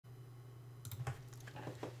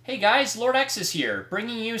Hey guys, Lord X is here,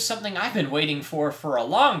 bringing you something I've been waiting for a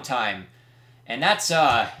long time. And that's,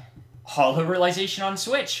 Hollow Realization on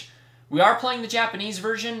Switch. We are playing the Japanese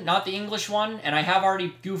version, not the English one, and I have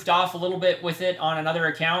already goofed off a little bit with it on another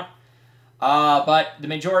account. But the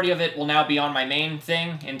majority of it will now be on my main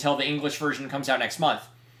thing until the English version comes out next month.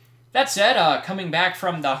 That said, coming back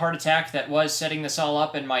from the heart attack that was setting this all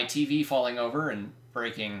up and my TV falling over and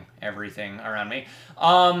breaking everything around me,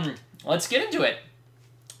 let's get into it.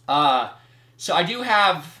 So I do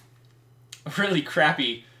have a really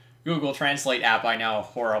crappy Google Translate app, I know,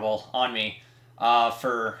 horrible, on me,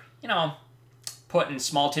 for, you know, putting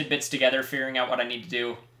small tidbits together, figuring out what I need to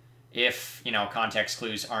do if, you know, context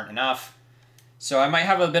clues aren't enough. So I might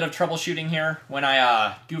have a bit of troubleshooting here. When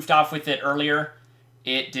I, goofed off with it earlier,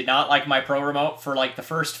 it did not like my Pro Remote for, like, the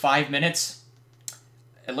first 5 minutes.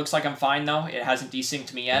 It looks like I'm fine, though. It hasn't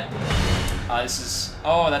desynced me yet. This is...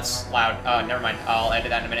 Oh, that's loud. Never mind. I'll edit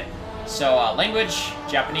that in a minute. So, language,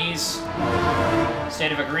 Japanese,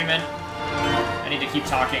 state of agreement. I need to keep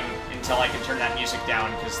talking until I can turn that music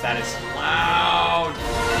down, because that is loud.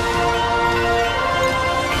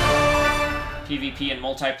 PvP and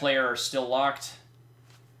multiplayer are still locked.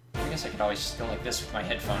 I guess I could always just go like this with my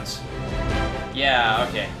headphones. Yeah,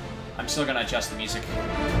 okay. I'm still gonna adjust the music.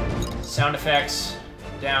 Sound effects,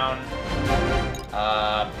 down.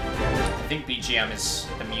 I think BGM is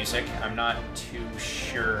the music. I'm not too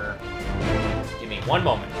sure. Give me one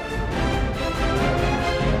moment.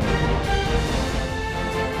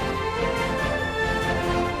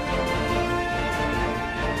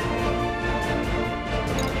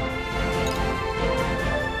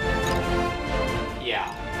 Yeah.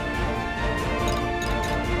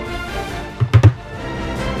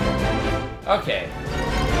 Okay.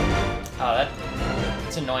 Oh,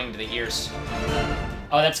 that's annoying to the ears.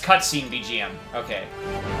 Oh, that's cutscene BGM. Okay.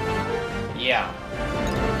 Yeah.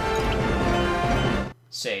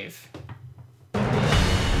 Save.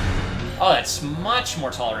 Oh, that's much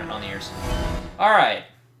more tolerant on the ears. Alright.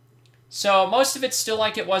 So, most of it's still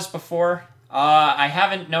like it was before. I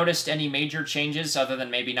haven't noticed any major changes other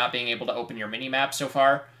than maybe not being able to open your mini-map so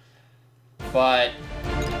far. But,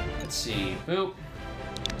 let's see. Boop.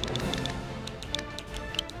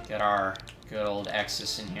 Get our good old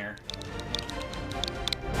X's in here.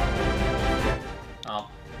 Oh.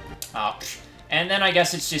 And then I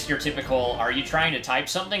guess it's just your typical, are you trying to type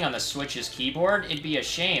something on the Switch's keyboard? It'd be a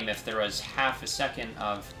shame if there was half a second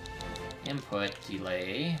of input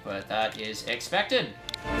delay, but that is expected.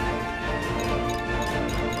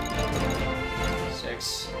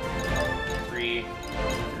 6, 3,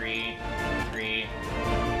 3, 3.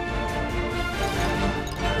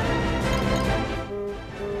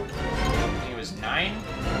 I think it was 9?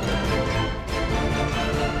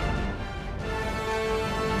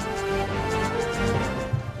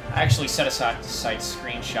 I actually set aside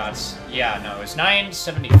screenshots. Yeah, no, it was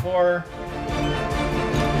 974.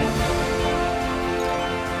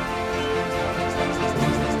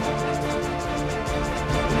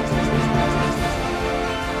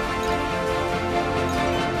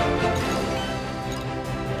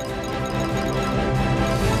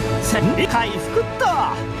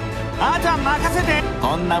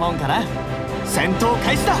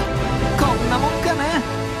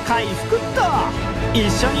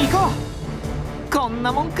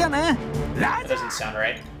 That doesn't sound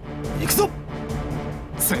right.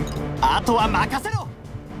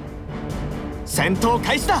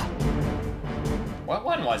 What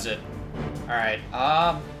one was it? Alright,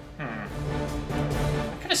 I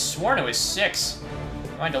could have sworn it was 6.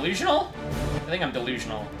 Am I delusional? I think I'm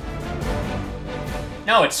delusional.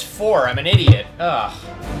 No, it's 4. I'm an idiot. Ugh.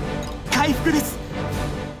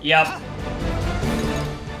 Yep.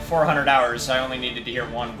 400 hours. I only needed to hear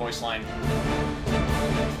one voice line.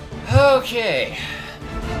 Okay.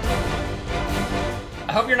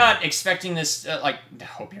 I hope you're not expecting this,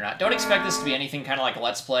 don't expect this to be anything kind of like a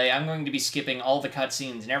Let's Play. I'm going to be skipping all the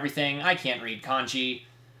cutscenes and everything. I can't read kanji.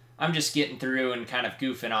 I'm just getting through and kind of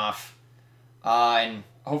goofing off. And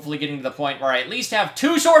hopefully getting to the point where I at least have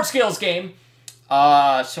 2 sword skills game.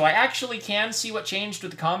 So I actually can see what changed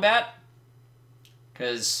with the combat.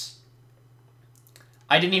 Because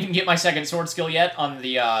I didn't even get my second sword skill yet on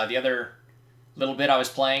the other little bit I was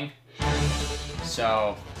playing.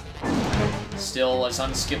 So, still as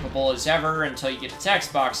unskippable as ever until you get to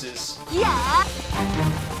text boxes. Yeah.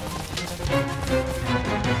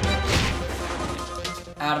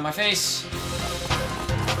 Out of my face.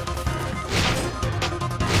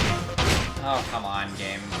 Oh, come on,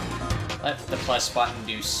 game. Let the plus button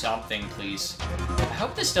do something, please. I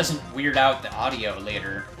hope this doesn't weird out the audio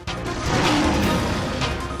later.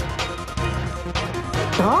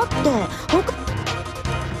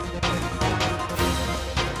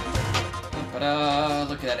 But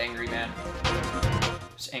look at that angry man.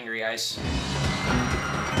 Just angry ice.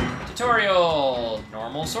 Tutorial!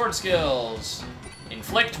 Normal sword skills.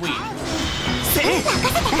 Inflict weak.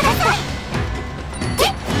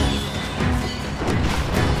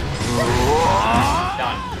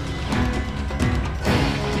 Done.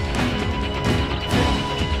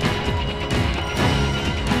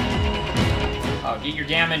 Oh, get your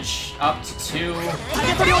damage up to 2.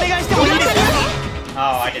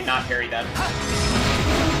 Oh, I did not parry that.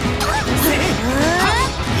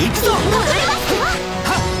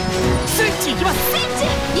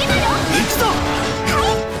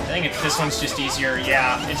 I think this one's just easier.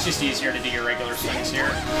 Yeah, it's just easier to do your regular swings here.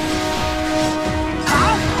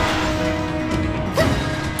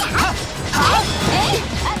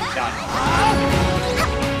 Done.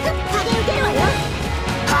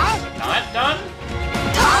 Not done?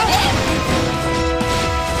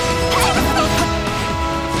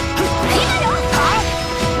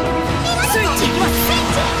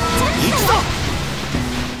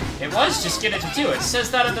 It was just get it to 2. It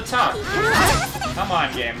says that at the top. Come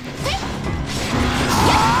on, game.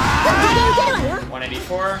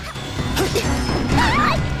 184.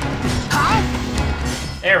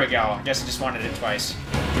 There we go. I guess I just wanted it twice.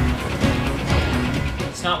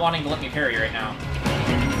 It's not wanting to let me parry right now.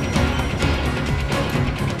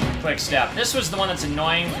 Quick step. This was the one that's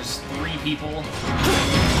annoying. There's 3 people.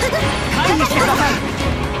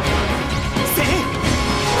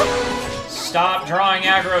 Stop drawing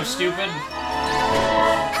aggro, stupid.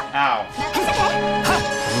 Ow.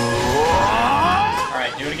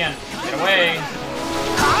 Alright, do it again. Get away.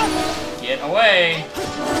 Get away.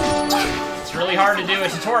 It's really hard to do a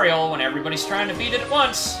tutorial when everybody's trying to beat it at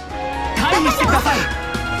once.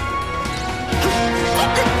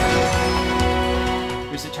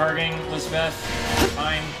 Who's it targeting, Elizabeth?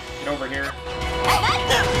 Fine. Get over here.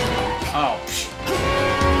 Oh.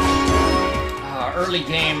 Early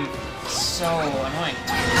game. So annoying.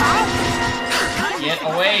 Get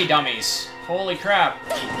away, dummies. Holy crap.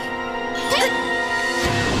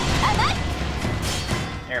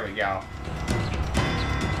 There we go.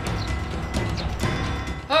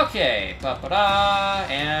 Okay. Ba-ba-da.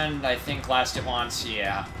 And I think last it once,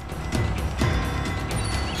 yeah.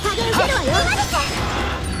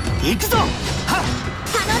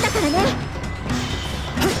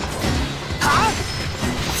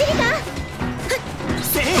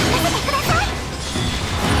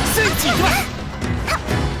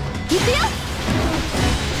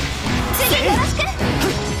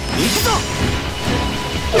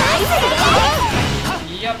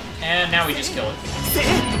 Yep, and now we just kill it.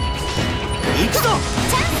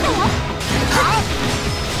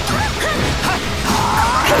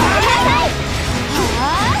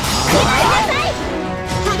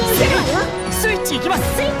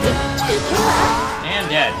 And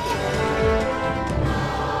dead.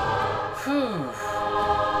 Whew.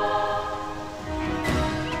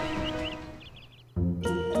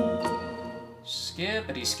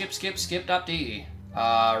 Skippity skip skip skip dot D.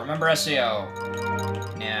 Remember SAO.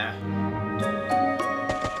 Nah.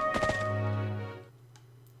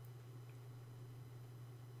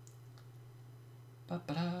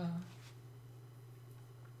 Ba-ba-da.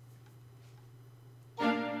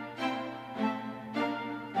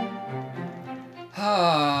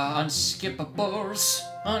 Unskippables,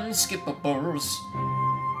 unskippables.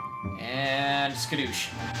 And skadoosh.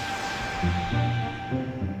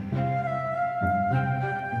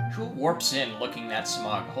 Who warps in looking that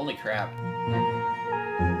smug? Holy crap.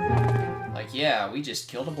 Like, yeah, we just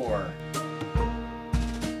killed a boar.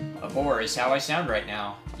 A boar is how I sound right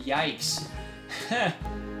now. Yikes.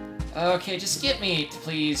 Okay, just get me,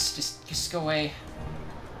 please. Just go away.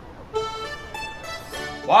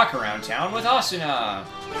 Walk around town with Asuna.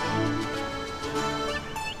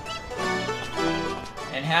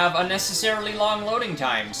 And have unnecessarily long loading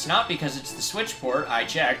times. Not because it's the Switch port, I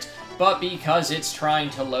checked, but because it's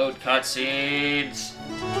trying to load cutscenes.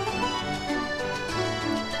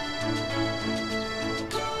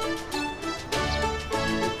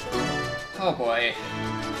 Oh boy.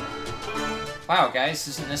 Wow, guys,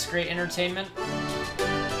 isn't this great entertainment?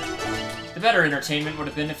 The better entertainment would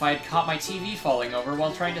have been if I had caught my TV falling over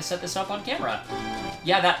while trying to set this up on camera.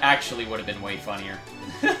 Yeah, that actually would have been way funnier.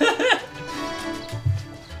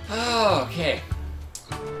 Oh, okay.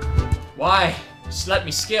 Why? Just let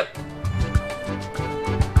me skip.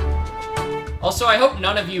 Also, I hope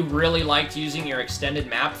none of you really liked using your extended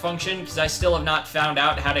map function, because I still have not found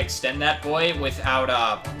out how to extend that boy without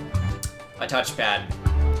a touchpad.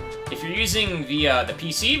 If you're using the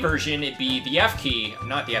PC version, it'd be the F key,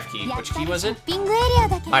 not the F key. Which key was it?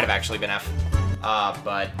 Might have actually been F.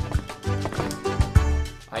 But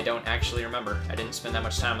I don't actually remember. I didn't spend that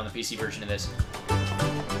much time on the PC version of this.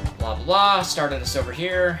 Blah, blah, blah. Started us over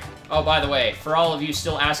here. Oh, by the way, for all of you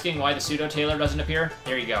still asking why the pseudo-tailor doesn't appear,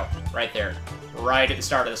 there you go. Right there. Right at the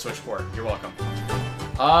start of the switchboard. You're welcome.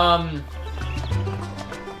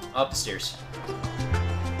 Up the stairs.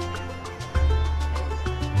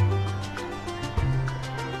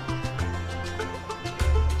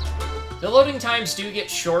 The loading times do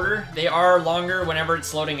get shorter. They are longer whenever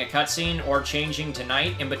it's loading a cutscene or changing to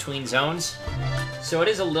night in between zones. So it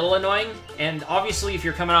is a little annoying, and obviously if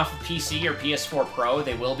you're coming off of PC or PS4 Pro,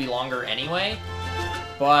 they will be longer anyway.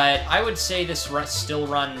 But I would say this still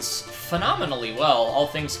runs phenomenally well, all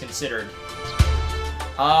things considered.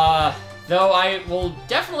 Though I will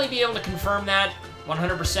definitely be able to confirm that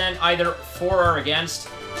 100% either for or against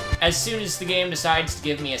as soon as the game decides to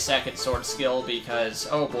give me a second sword skill, because,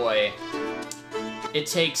 oh boy, it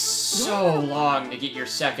takes so long to get your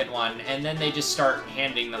second one, and then they just start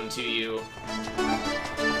handing them to you.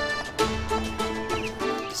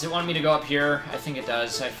 Does it want me to go up here? I think it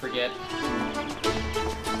does. I forget.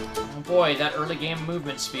 Oh boy, that early game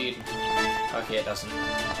movement speed. Okay, it doesn't.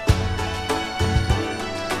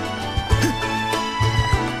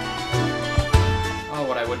 Oh,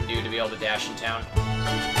 what I wouldn't do to be able to dash in town.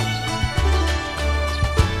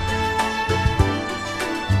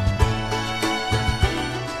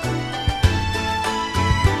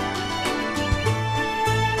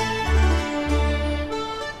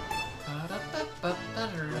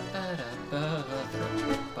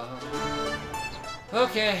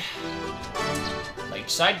 Okay.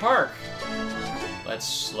 Lakeside Park. Let's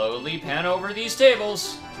slowly pan over these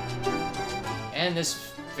tables. And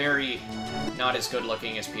this very not as good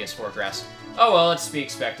looking as PS4 grass. Oh well, it's to be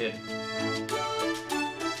expected.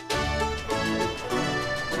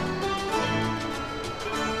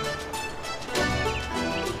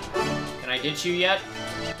 Can I ditch you yet?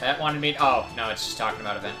 That wanted me to... Oh, no, it's just talking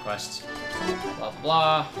about event quests. Blah,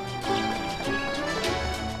 blah, blah.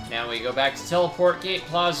 Now we go back to Teleport Gate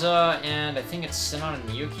Plaza, and I think it's Sinon and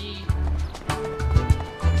Yuki.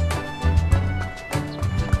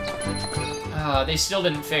 They still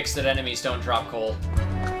didn't fix that enemies don't drop coal.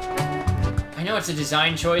 I know it's a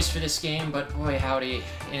design choice for this game, but boy howdy,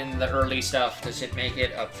 in the early stuff, does it make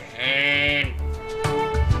it a pain.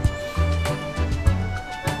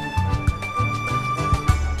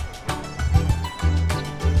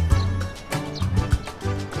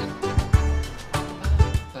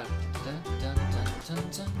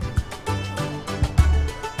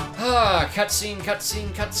 Cutscene,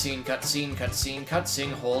 cutscene, cutscene, cutscene, cutscene,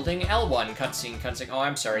 cutscene, holding L1, cutscene, cutscene. Oh,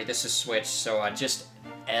 I'm sorry, this is Switch, so just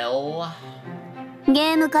L.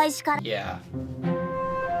 Yeah.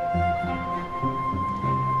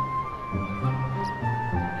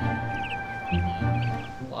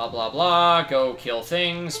 Blah, blah, blah, go kill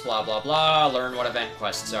things, blah, blah, blah, learn what event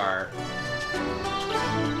quests are.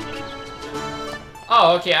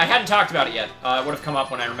 Oh, okay, I hadn't talked about it yet. It would have come up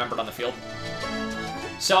when I remembered on the field.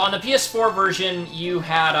 So on the PS4 version, you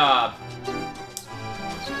had,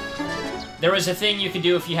 there was a thing you could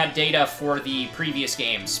do if you had data for the previous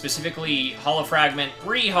games, specifically Hollow Fragment,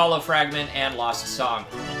 Re-Hollow Fragment, and Lost Song.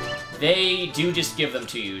 They do just give them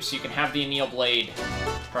to you, so you can have the Anneal Blade.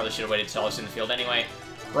 Probably should have waited to tell us in the field anyway.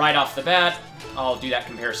 Right off the bat, I'll do that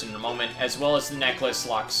comparison in a moment, as well as the necklace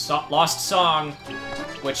Lost Song,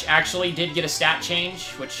 which actually did get a stat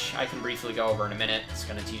change, which I can briefly go over in a minute. It's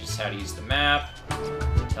going to teach us how to use the map,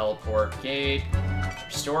 Teleport Gate,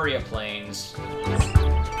 Storia Plains.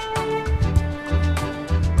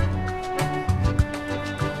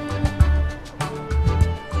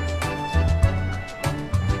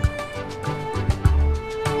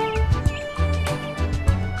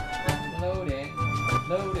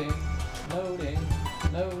 Loading, loading,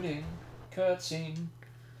 loading, cutscene.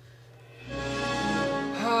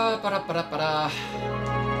 Ba-da-ba-da-ba-da.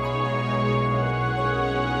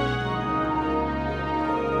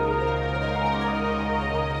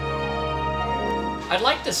 I'd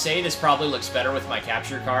like to say this probably looks better with my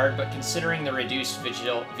capture card, but considering the reduced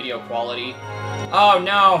video quality... Oh,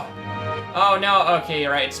 no! Oh, no! Okay,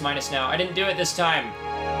 you're right, it's minus now. I didn't do it this time.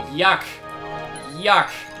 Yuck.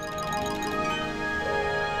 Yuck.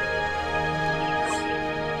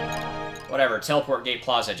 Whatever, Teleport Gate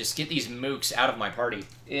Plaza. Just get these mooks out of my party.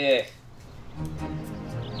 You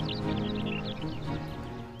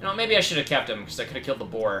know, maybe I should have kept him, because I could have killed the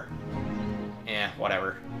boar.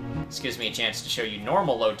 Whatever. This gives me a chance to show you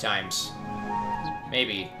normal load times.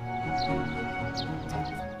 Maybe.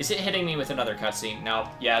 Is it hitting me with another cutscene? No.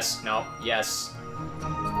 Yes. No. Yes.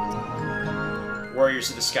 Warriors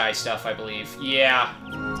of the Sky stuff, I believe. Yeah.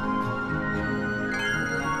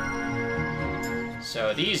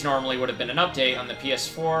 So these normally would have been an update on the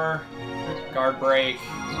PS4. Guard Break.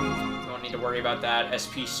 Don't need to worry about that.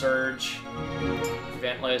 SP Surge.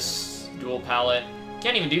 Ventless. Dual Palette.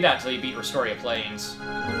 Can't even do that until you beat Restoria Plains.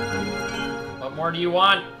 What more do you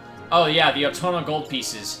want? Oh yeah, the Automa gold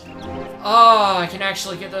pieces. Oh, I can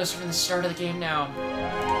actually get those from the start of the game now.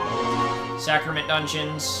 Sacrament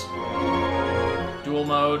Dungeons. Dual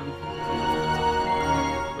mode.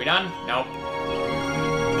 We done? Nope.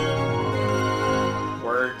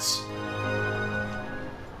 Words.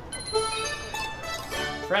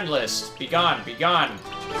 Friend list. Be gone, be gone,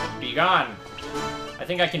 be gone. I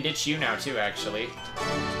think I can ditch you now too, actually.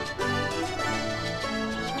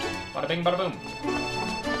 Bada bing, bada boom.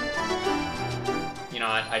 You know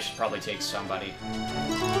what? I should probably take somebody.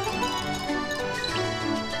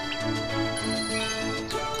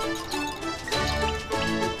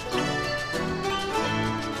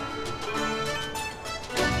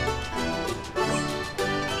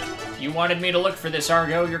 You wanted me to look for this,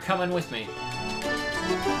 Argo. You're coming with me.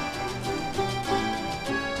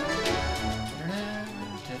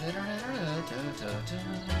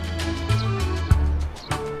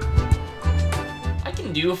 I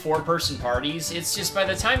can do 4-person parties. It's just by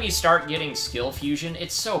the time you start getting skill fusion,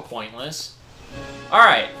 it's so pointless.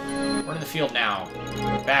 Alright, we're in the field now.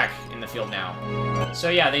 Back in the field now. So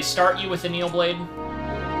yeah, they start you with the Needle Blade.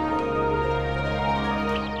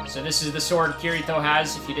 So this is the sword Kirito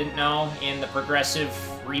has, if you didn't know, in the progressive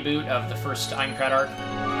reboot of the first Aincrad arc.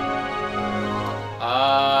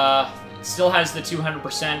 It still has the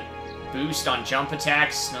 200% boost on jump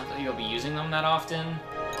attacks, not that you'll be using them that often.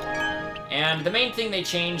 And the main thing they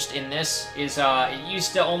changed in this is it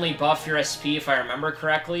used to only buff your SP, if I remember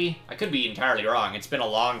correctly. I could be entirely wrong, it's been a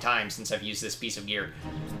long time since I've used this piece of gear.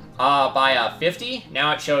 By 50,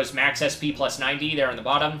 now it shows max SP plus 90 there on the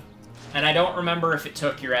bottom. And I don't remember if it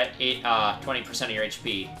took your 20% of your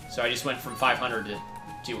HP. So I just went from 500 to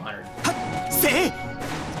 200.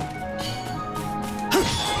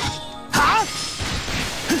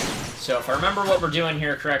 So if I remember what we're doing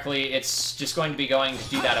here correctly, it's just going to be going to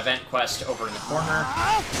do that event quest over in the corner.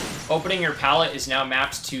 Opening your palette is now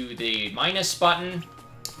mapped to the minus button.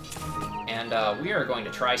 And we are going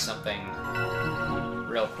to try something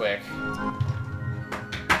real quick.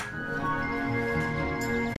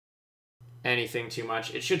 Anything too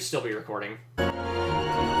much. It should still be recording.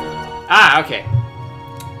 Ah, okay.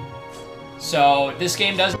 So, this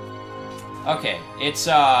game does... Okay, it's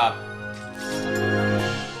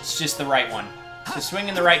just the right one. So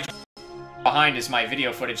swinging the right... Behind is my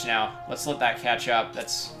video footage now. Let's let that catch up.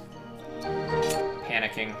 That's...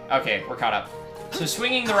 panicking. Okay, we're caught up. So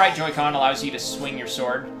swinging the right Joy-Con allows you to swing your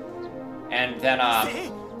sword. And then,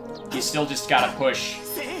 you still just gotta push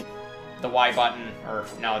the Y button, or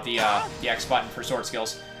no, the X button for sword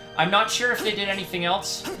skills. I'm not sure if they did anything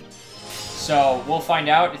else, so we'll find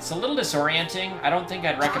out. It's a little disorienting. I don't think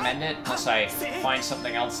I'd recommend it unless I find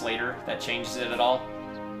something else later that changes it at all.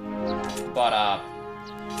 But,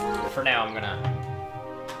 for now, I'm gonna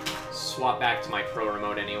swap back to my Pro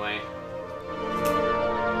Remote anyway.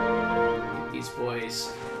 Get these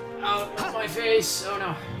boys out of my face. Oh,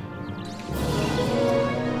 no.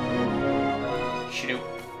 Shadoo.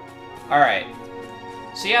 Alright.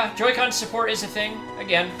 So yeah, Joy-Con support is a thing.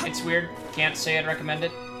 Again, it's weird. Can't say I'd recommend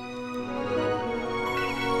it.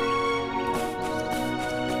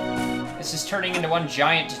 This is turning into one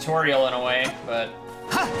giant tutorial in a way, but...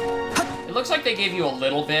 It looks like they gave you a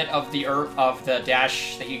little bit of the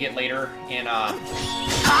dash that you get later in,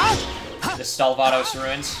 the Stalvados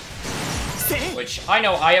Ruins. Which I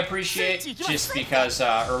know I appreciate, just because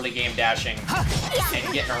early game dashing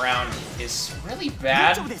and getting around is really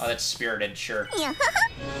bad. Oh, that's Spirited, sure.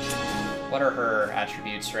 What are her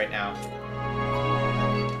attributes right now?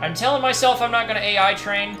 I'm telling myself I'm not going to AI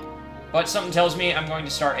train, but something tells me I'm going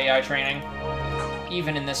to start AI training,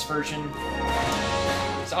 even in this version.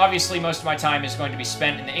 So obviously most of my time is going to be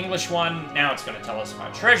spent in the English one. Now it's going to tell us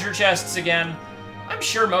about treasure chests again. I'm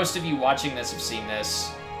sure most of you watching this have seen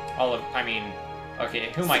this.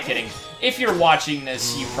 Okay, who am I kidding? If you're watching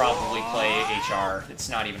this, you probably play HR. It's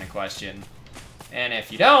not even a question. And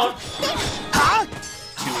if you don't, 2 of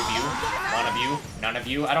you, 1 of you, none of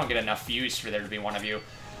you, I don't get enough views for there to be 1 of you.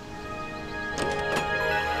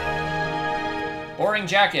 Boring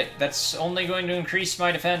jacket. That's only going to increase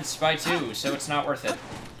my defense by 2, so it's not worth it.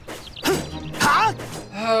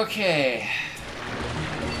 Okay.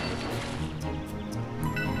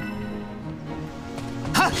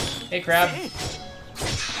 Hey, Crab.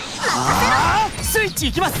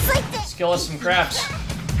 Skill us some crabs.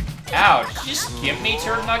 Ow, did you just give me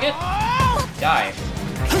turd nugget? Die.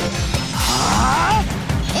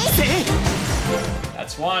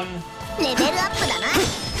 That's one.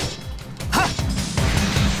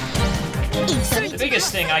 The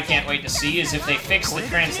biggest thing I can't wait to see is if they fix the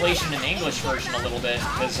translation in the English version a little bit,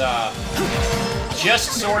 because,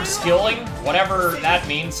 just sword skilling, whatever that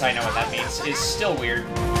means, I know what that means, is still weird.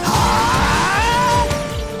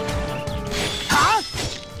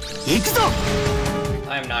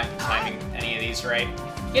 I'm not timing any of these right.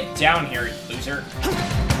 Get down here, you loser.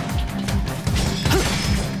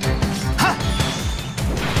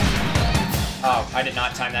 Oh, I did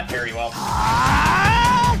not time that very well.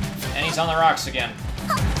 And he's on the rocks again.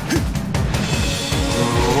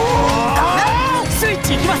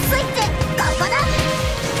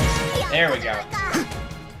 There we go.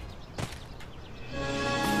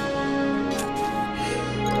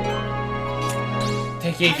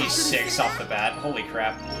 They gave you 6 off the bat. Holy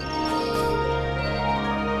crap.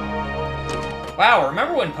 Wow,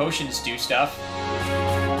 remember when potions do stuff?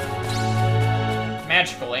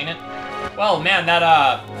 Magical, ain't it? Well, man, that,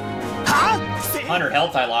 100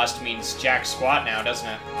 health I lost means jack squat now, doesn't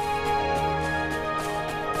it?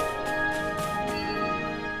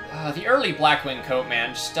 The early Blackwing coat,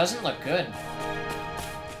 man, just doesn't look good.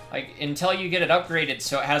 Like, until you get it upgraded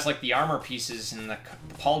so it has, like, the armor pieces and the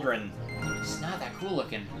pauldron. It's not that cool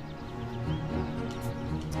looking.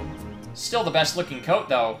 Still the best looking coat,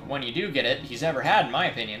 though, when you do get it, he's ever had, in my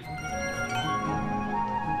opinion.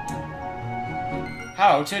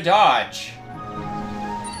 How to dodge.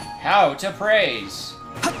 How to praise.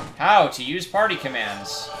 How to use party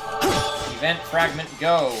commands. Event fragment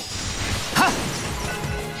go.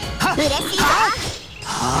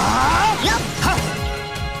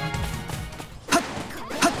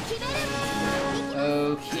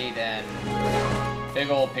 Okay then. Big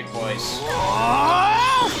ol' pig boys.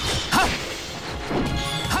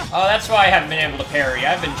 Oh, that's why I haven't been able to parry.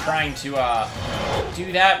 I've been trying to,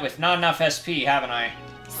 do that with not enough SP, haven't I?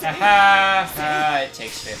 Haha, ha, it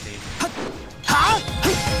takes 50.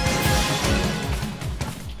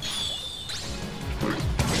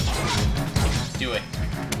 Do it.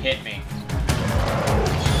 Hit me.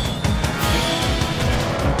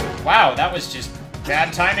 Wow, that was just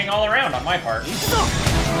bad timing all around on my part.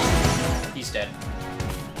 He's dead.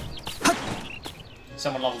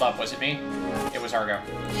 Someone leveled up, was it me? It was Argo.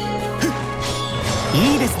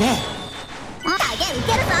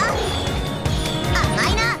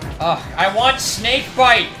 Oh, I want Snake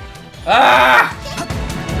Bite! Ah!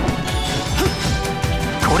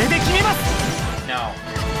 No.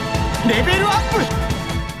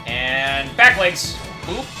 And back legs.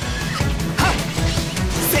 Oop.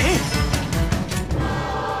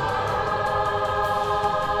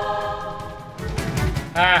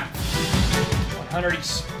 Ah. 100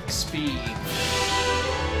 speed.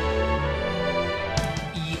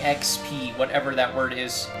 EXP, whatever that word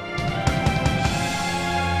is.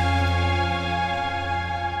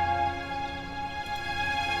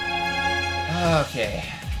 Okay.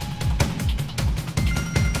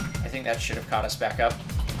 I think that should have caught us back up.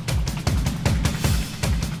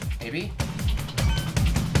 Maybe?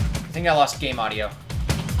 I think I lost game audio.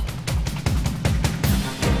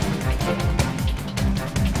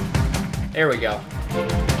 There we go.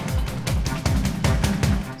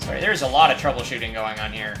 Sorry, there's a lot of troubleshooting going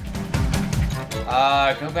on here.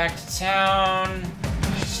 Go back to town.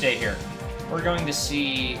 Stay here. We're going to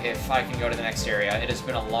see if I can go to the next area. It has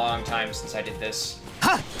been a long time since I did this.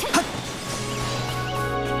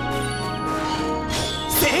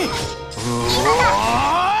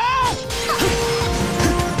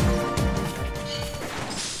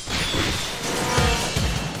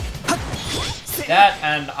 That,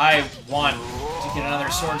 and I want to get another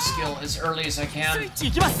sword skill as early as I can. Oh,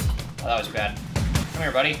 that was bad. Come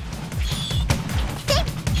here, buddy.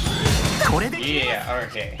 Yeah,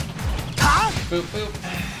 okay. Boop, boop.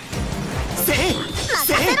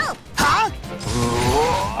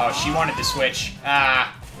 Oh, she wanted to switch.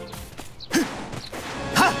 Ah.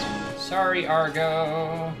 Sorry,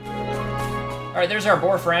 Argo. Alright, there's our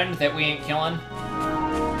boar friend that we ain't killing.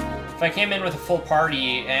 If I came in with a full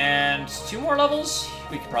party and 2 more levels,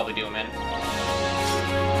 we could probably do him in.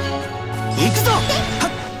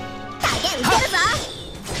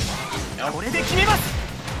 Nope.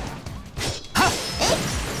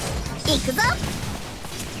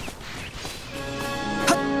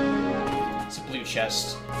 It's a blue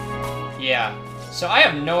chest. Yeah. So I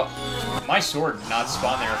have no... My sword did not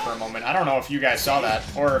spawn there for a moment. I don't know if you guys saw that,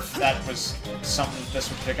 or if that was something this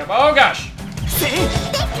would pick up. Oh gosh!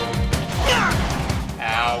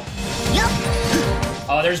 Ow. Ow.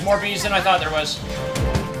 Oh, there's more bees than I thought there was.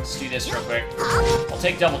 Let's do this real quick. I'll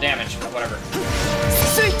take double damage, but whatever.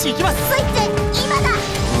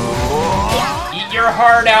 Eat your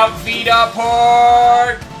heart out, Vita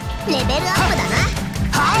Port!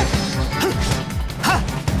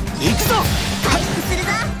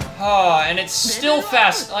 Oh, and it's still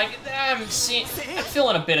fast. Like, I'm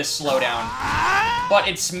feeling a bit of slowdown. But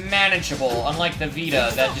it's manageable, unlike the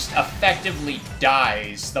Vita that just effectively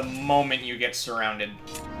dies the moment you get surrounded.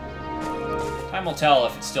 Time will tell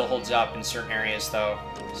if it still holds up in certain areas, though.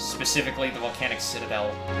 Specifically the Volcanic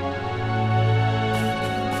Citadel.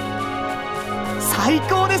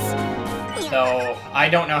 Though, I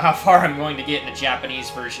don't know how far I'm going to get in the Japanese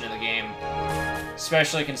version of the game.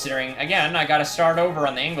 Especially considering, again, I gotta start over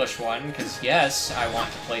on the English one, because yes, I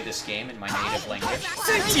want to play this game in my native language.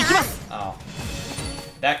 Oh.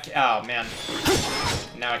 Oh, man.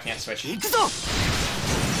 Now I can't switch.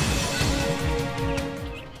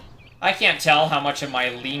 I can't tell how much of my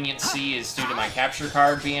leniency is due to my capture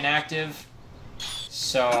card being active.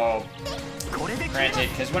 So, granted,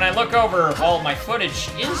 because when I look over, while my footage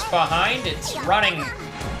is behind, it's running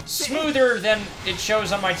smoother than it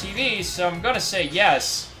shows on my TV, so I'm gonna say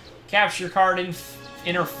yes. Capture card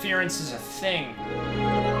interference is a thing.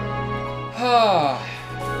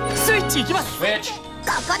 Switch.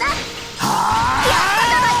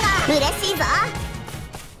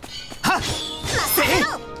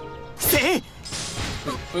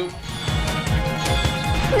 Boop, boop.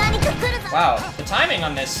 Wow, the timing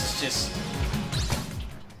on this is just...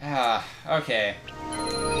 okay.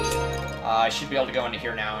 I should be able to go into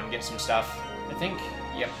here now and get some stuff. I think,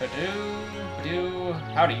 yep,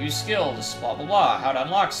 how to use skills, blah blah blah. How to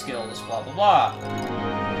unlock skills, blah blah blah.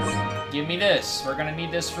 Give me this, we're gonna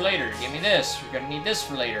need this for later. Give me this, we're gonna need this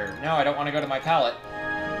for later. No, I don't want to go to my palette.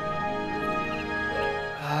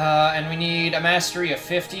 And we need a mastery of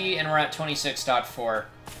 50, and we're at 26.4.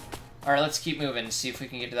 Alright, let's keep moving, see if we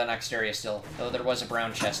can get to that next area still. Though there was a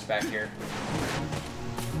brown chest back here.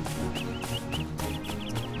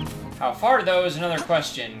 How far, though, is another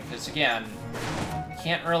question, because, again, I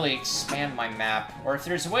can't really expand my map. Or if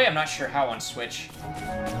there's a way, I'm not sure how on Switch.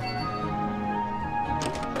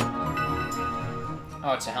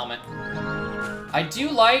 Oh, it's a helmet. I do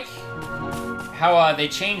like how they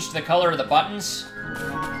changed the color of the buttons.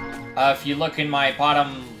 If you look in my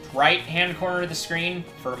bottom right-hand corner of the screen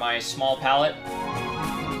for my small palette,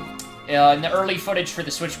 in the early footage for the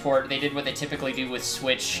Switch port, they did what they typically do with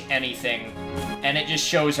Switch anything, and it just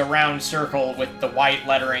shows a round circle with the white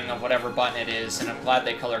lettering of whatever button it is, and I'm glad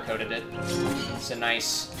they color-coded it. It's a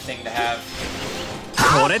nice thing to have.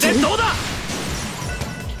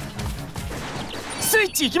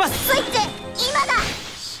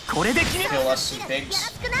 Kill us some pigs.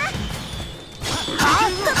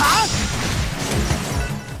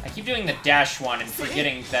 I keep doing the dash one and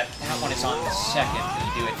forgetting that that one is on the second when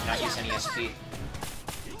you do it, not use any SP.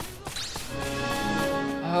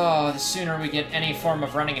 Oh, the sooner we get any form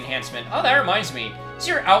of running enhancement. Oh, that reminds me. Is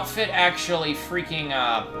your outfit actually freaking,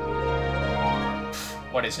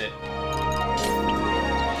 what is it?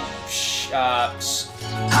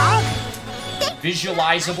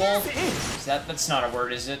 Visualizable? That's not a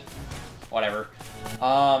word, is it? Whatever.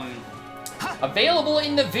 Available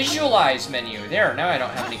in the Visualize menu. There, now I don't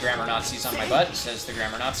have any grammar Nazis on my butt, says the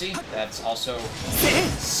grammar Nazi. That's also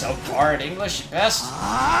subpar at English at best.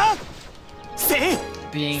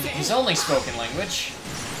 Being his only spoken language.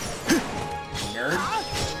 Nerd.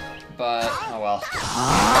 But, oh well.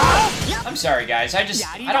 I'm sorry, guys. I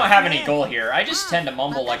don't have any goal here. I just tend to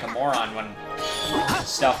mumble like a moron when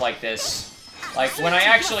stuff like this. Like, when I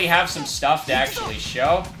actually have some stuff to actually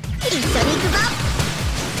show.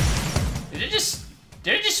 Did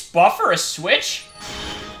it just buffer a Switch?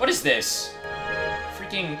 What is this?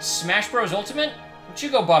 Freaking Smash Bros. Ultimate? Don't you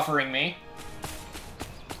go buffering me.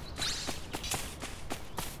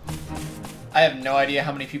 I have no idea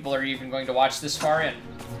how many people are even going to watch this far in.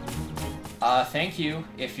 Thank you,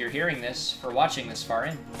 if you're hearing this, for watching this far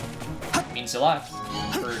in. It means a lot.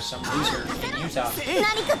 For some loser in Utah.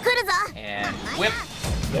 And whip.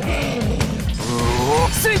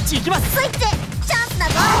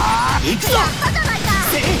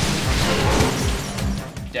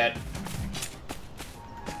 Dead.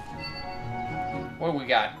 What do we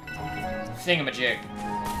got? Thingamajig.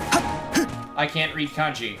 I can't read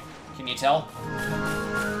kanji. Can you tell?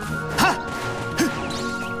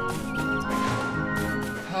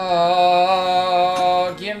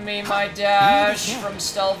 Oh, give me my dash from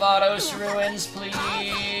Stelvados Ruins, please.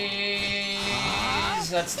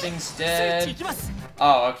 That thing's dead.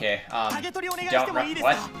 Oh, okay. Don't run.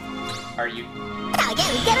 What? Are you?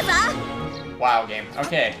 Wow, game.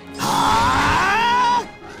 Okay.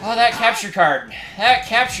 Oh, that capture card. That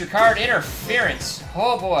capture card interference.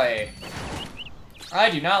 Oh, boy. I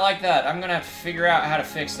do not like that. I'm gonna have to figure out how to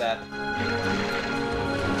fix that.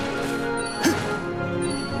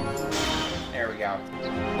 There we go.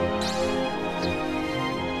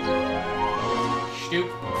 Stoop.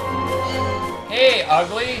 Hey,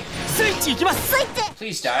 ugly.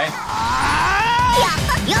 Please die.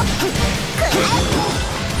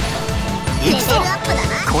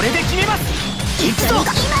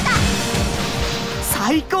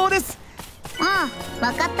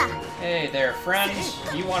 Hey there, friend.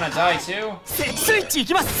 You wanna die too?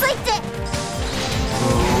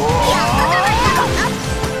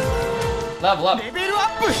 Level up.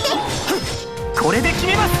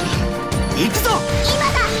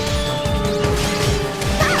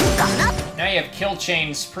 Now you have kill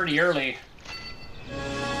chains pretty early.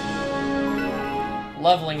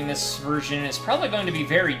 Leveling in this version is probably going to be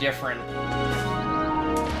very different.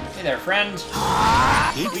 Hey there, friend.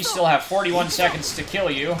 We still have 41 seconds to kill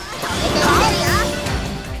you.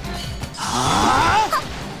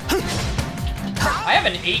 I have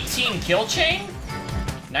an 18 kill chain?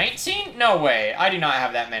 19? No way. I do not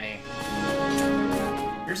have that many.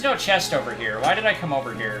 There's no chest over here. Why did I come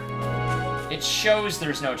over here? It shows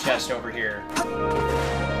there's no chest over here.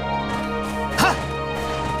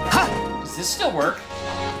 Does this still work?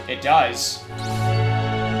 It does.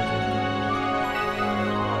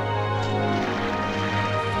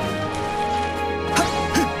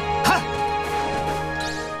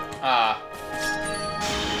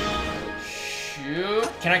 Shoot.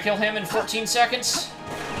 Can I kill him in 14 seconds?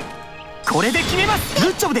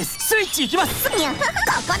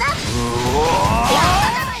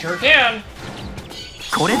 Sure can.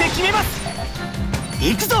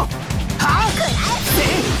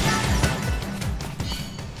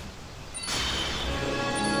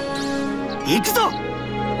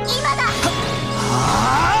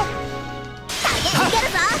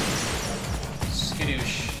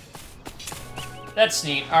 Skadoosh. That's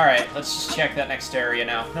neat. Alright, let's just check that next area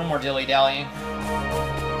now. No more dilly-dallying.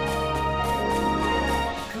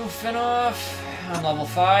 Goofing off. I'm level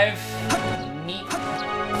 5. Neat.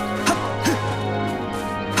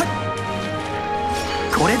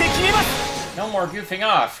 No more goofing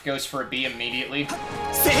off. Goes for a B immediately.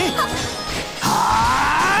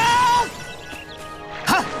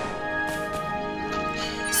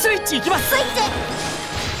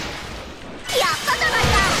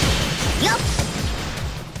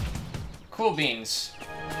 Cool beans.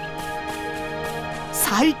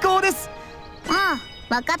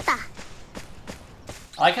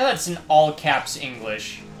 I like how that's in all caps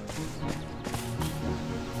English.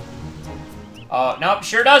 Oh, nope,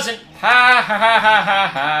 sure doesn't. Ha ha ha ha ha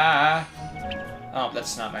ha. Oh,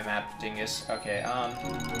 that's not my map, dingus. Okay,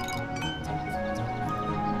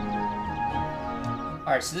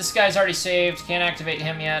 Alright, so this guy's already saved. Can't activate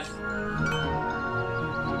him yet.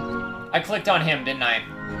 I clicked on him, didn't I?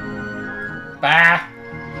 Bah!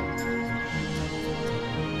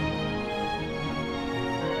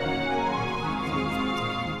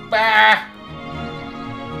 Bah!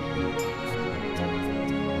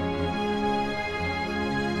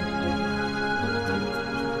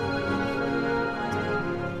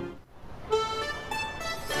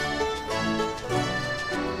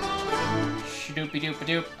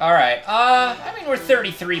 Doop-a-doop-a-doop. Alright, I mean, we're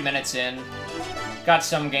 33 minutes in. Got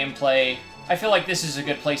some gameplay. I feel like this is a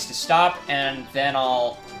good place to stop, and then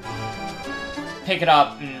I'll pick it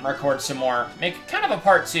up and record some more. Make kind of a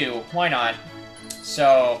part 2. Why not?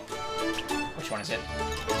 So, which one is it?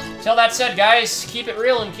 Till that said, guys, keep it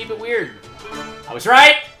real and keep it weird. I was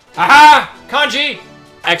right! Aha! Kanji!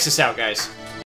 X us out, guys.